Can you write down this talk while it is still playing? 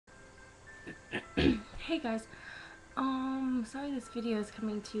Hey guys, sorry this video is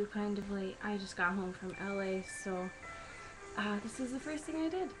coming to you kind of late. I just got home from LA, so, this is the first thing I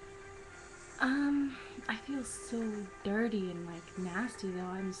did. I feel so dirty and, like, nasty though.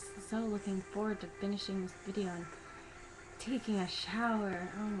 I'm so looking forward to finishing this video and taking a shower.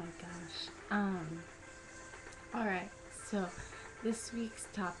 Oh my gosh. Alright, so, this week's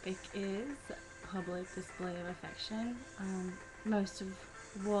topic is public display of affection.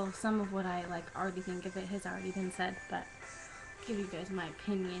 Some of what I already think of it has already been said, but I'll give you guys my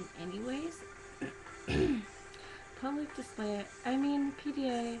opinion anyways. Public display, I mean,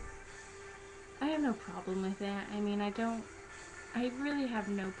 PDA, I have no problem with it. I really have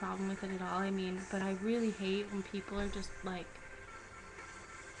no problem with it at all. But I really hate when people are just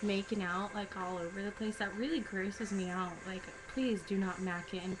making out all over the place. That really grosses me out. Please do not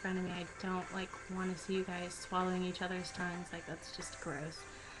mac it in front of me. I don't want to see you guys swallowing each other's tongues. That's just gross.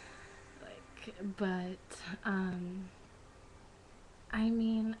 I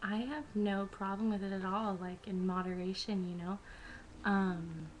have no problem with it at all, in moderation, you know.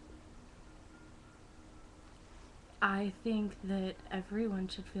 I think that everyone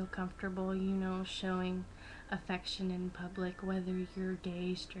should feel comfortable, you know, showing affection in public, whether you're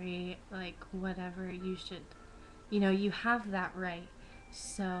gay, straight, whatever. You have that right.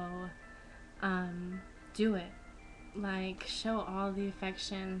 So, do it. Show all the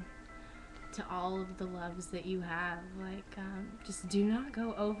affection to all of the loves that you have. Just do not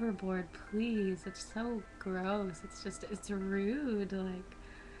go overboard, please. It's so gross. It's rude.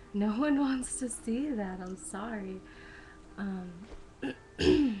 No one wants to see that. I'm sorry.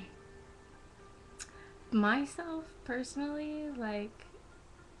 Myself, personally,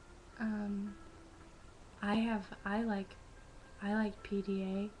 I like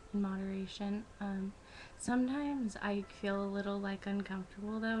PDA in moderation. Sometimes I feel a little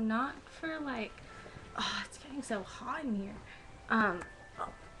uncomfortable though, not for oh, it's getting so hot in here.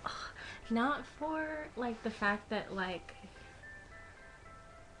 Not for the fact that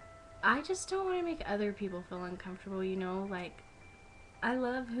I just don't want to make other people feel uncomfortable, you know? I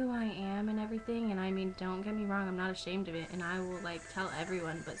love who I am and everything, and don't get me wrong, I'm not ashamed of it, and I will tell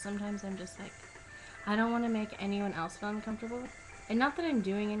everyone, but sometimes I'm just I don't want to make anyone else feel uncomfortable. And not that I'm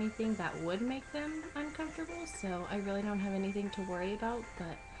doing anything that would make them uncomfortable, so I really don't have anything to worry about,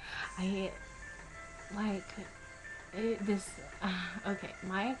 but I, okay,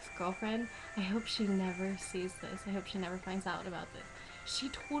 my ex-girlfriend, I hope she never sees this. I hope she never finds out about this. She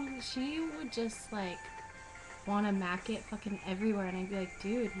would just, want to mac it fucking everywhere, and I'd be like,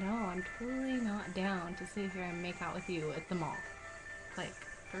 dude, no, I'm totally not down to sit here and make out with you at the mall.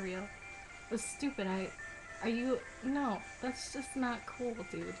 For real. It was stupid. No, that's just not cool,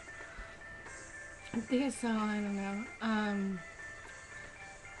 dude. So, I don't know.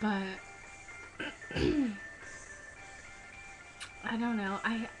 But, I don't know.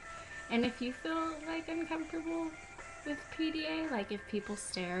 And if you feel, uncomfortable with PDA, if people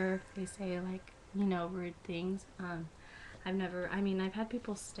stare, if they say, rude things, I've had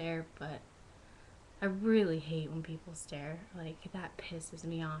people stare, but I really hate when people stare. That pisses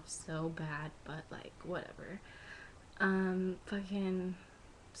me off so bad, but, whatever. Fucking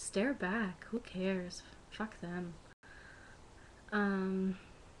stare back. Who cares? Fuck them.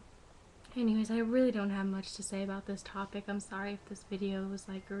 Anyways, I really don't have much to say about this topic. I'm sorry if this video was,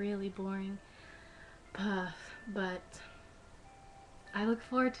 really boring. But I look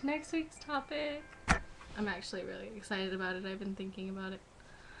forward to next week's topic. I'm actually really excited about it. I've been thinking about it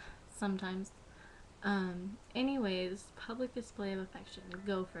sometimes. Anyways, public display of affection.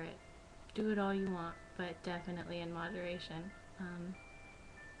 Go for it. Do it all you want, but definitely in moderation.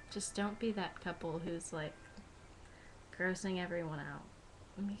 Just don't be that couple who's, grossing everyone out.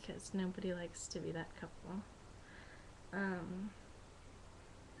 Because nobody likes to be that couple.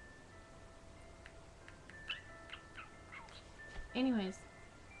 Anyways,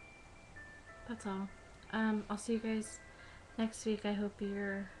 that's all. I'll see you guys next week. I hope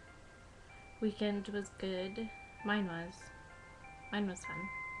your weekend was good. Mine was. Mine was fun.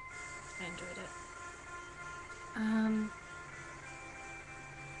 I enjoyed it.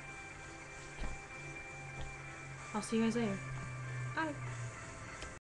 I'll see you guys later.